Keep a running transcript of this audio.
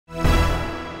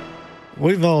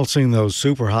We've all seen those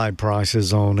super high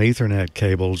prices on Ethernet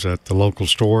cables at the local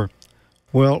store.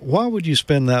 Well, why would you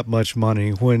spend that much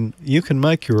money when you can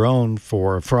make your own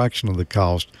for a fraction of the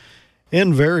cost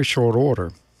in very short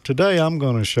order? Today I'm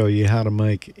going to show you how to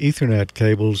make Ethernet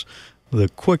cables the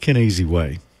quick and easy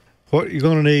way. What you're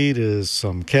going to need is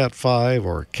some Cat 5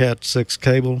 or Cat 6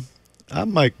 cable. I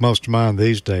make most of mine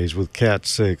these days with Cat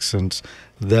 6 since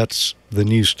that's the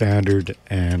new standard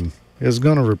and is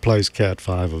going to replace Cat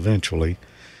 5 eventually.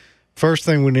 First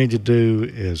thing we need to do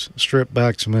is strip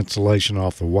back some insulation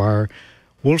off the wire.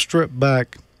 We'll strip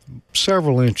back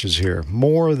several inches here,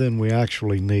 more than we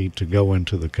actually need to go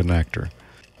into the connector.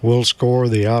 We'll score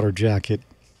the outer jacket,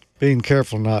 being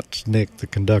careful not to nick the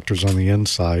conductors on the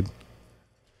inside.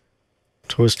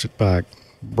 Twist it back,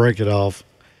 break it off,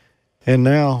 and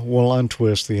now we'll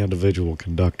untwist the individual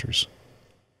conductors.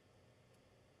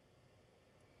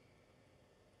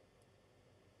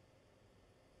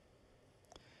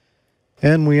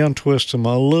 And we untwist them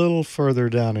a little further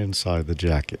down inside the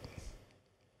jacket.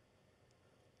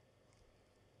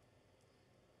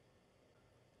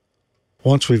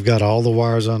 Once we've got all the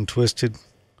wires untwisted,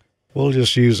 we'll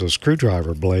just use a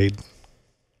screwdriver blade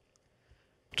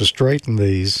to straighten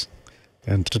these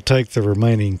and to take the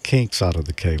remaining kinks out of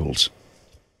the cables.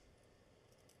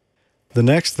 The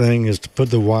next thing is to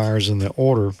put the wires in the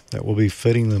order that we'll be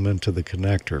fitting them into the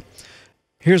connector.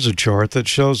 Here's a chart that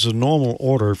shows the normal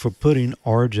order for putting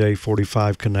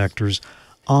RJ-45 connectors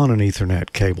on an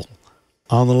Ethernet cable.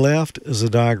 On the left is a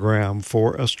diagram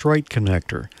for a straight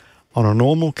connector. On a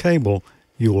normal cable,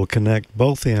 you will connect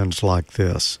both ends like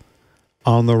this.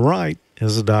 On the right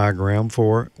is a diagram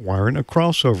for wiring a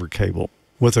crossover cable.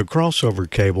 With a crossover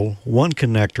cable, one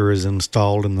connector is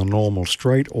installed in the normal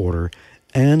straight order,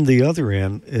 and the other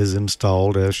end is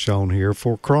installed as shown here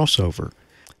for crossover.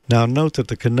 Now note that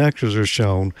the connectors are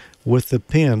shown with the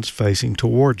pins facing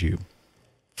toward you.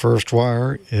 First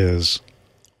wire is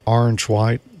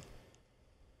orange-white.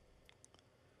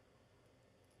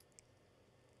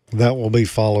 That will be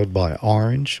followed by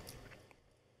orange,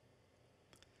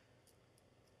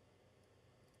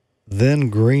 then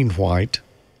green-white,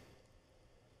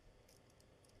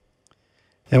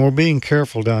 and we're being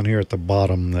careful down here at the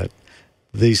bottom that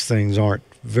these things aren't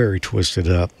very twisted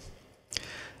up.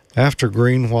 After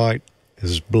green-white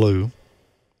is blue,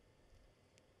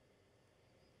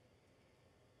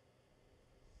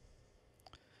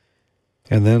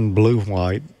 and then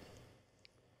blue-white,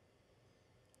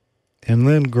 and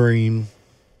then green,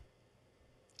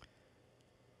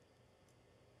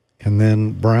 and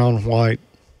then brown-white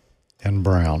and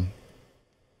brown.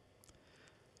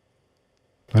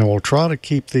 Now we'll try to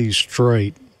keep these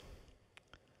straight,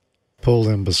 pull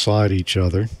them beside each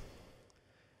other.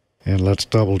 And let's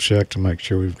double check to make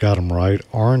sure we've got them right.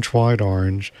 Orange, white,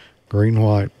 orange, green,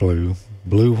 white, blue,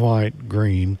 blue, white,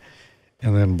 green,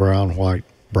 and then brown, white,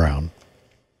 brown.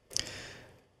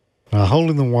 Now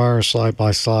holding the wires side by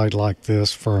side like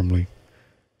this firmly,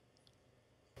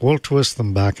 we'll twist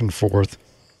them back and forth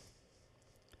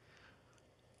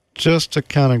just to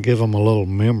kind of give them a little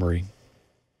memory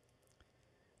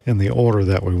in the order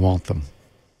that we want them.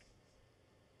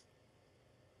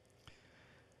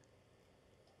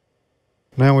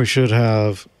 Now we should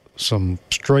have some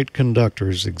straight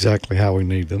conductors exactly how we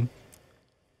need them.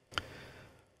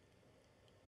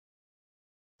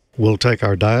 We'll take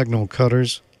our diagonal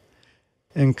cutters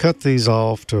and cut these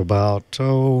off to about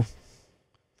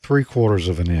 3/4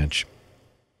 of an inch.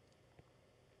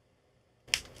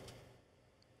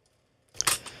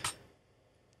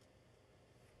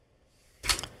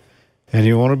 And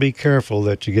you want to be careful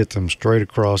that you get them straight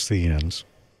across the ends.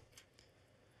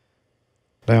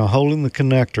 Now, holding the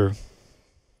connector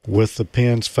with the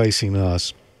pins facing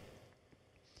us,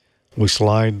 we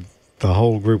slide the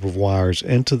whole group of wires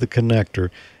into the connector,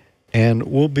 and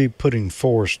we'll be putting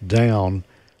force down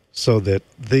so that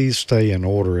these stay in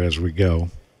order as we go.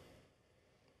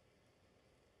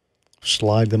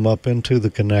 Slide them up into the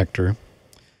connector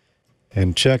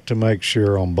and check to make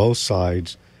sure on both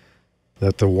sides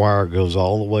that the wire goes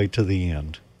all the way to the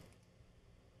end.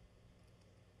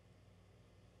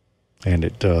 And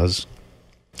it does.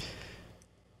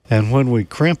 And when we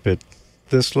crimp it,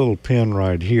 this little pin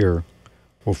right here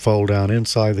will fold down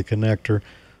inside the connector,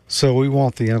 so we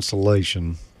want the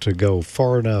insulation to go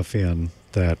far enough in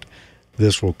that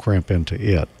this will crimp into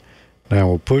it. Now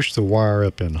we'll push the wire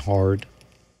up in hard.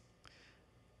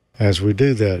 As we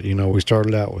do that, you know, we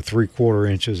started out with 3/4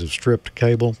 inches of stripped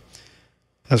cable.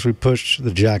 As we push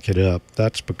the jacket up,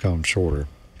 that's become shorter.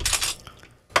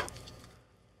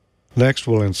 Next,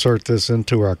 we'll insert this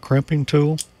into our crimping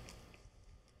tool,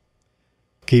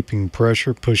 keeping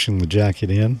pressure, pushing the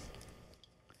jacket in.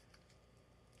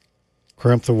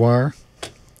 crimp the wire.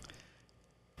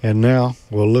 And now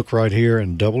we'll look right here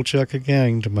and double check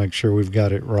again to make sure we've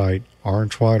got it right.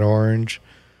 Orange, white, orange,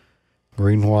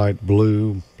 green, white,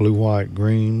 blue, blue, white,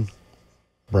 green,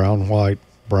 brown, white,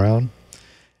 brown.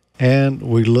 And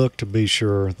we look to be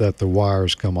sure that the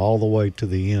wires come all the way to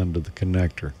the end of the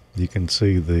connector. You can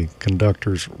see the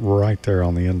conductors right there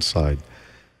on the inside.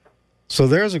 So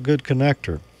there's a good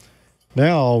connector.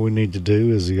 Now all we need to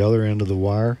do is the other end of the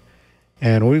wire,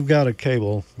 and we've got a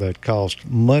cable that costs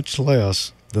much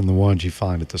less than the ones you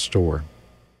find at the store.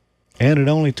 And it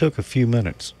only took a few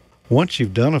minutes. Once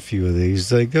you've done a few of these,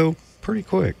 they go pretty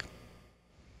quick.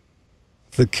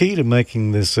 The key to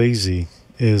making this easy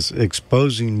is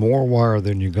exposing more wire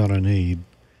than you're going to need,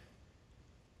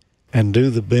 and do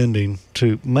the bending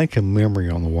to make a memory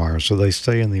on the wire so they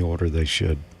stay in the order they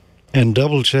should. And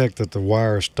double check that the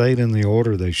wires stayed in the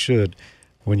order they should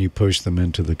when you push them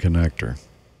into the connector.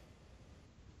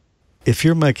 If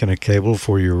you're making a cable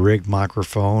for your rig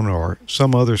microphone or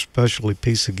some other specialty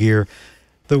piece of gear,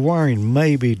 the wiring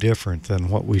may be different than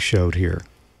what we showed here.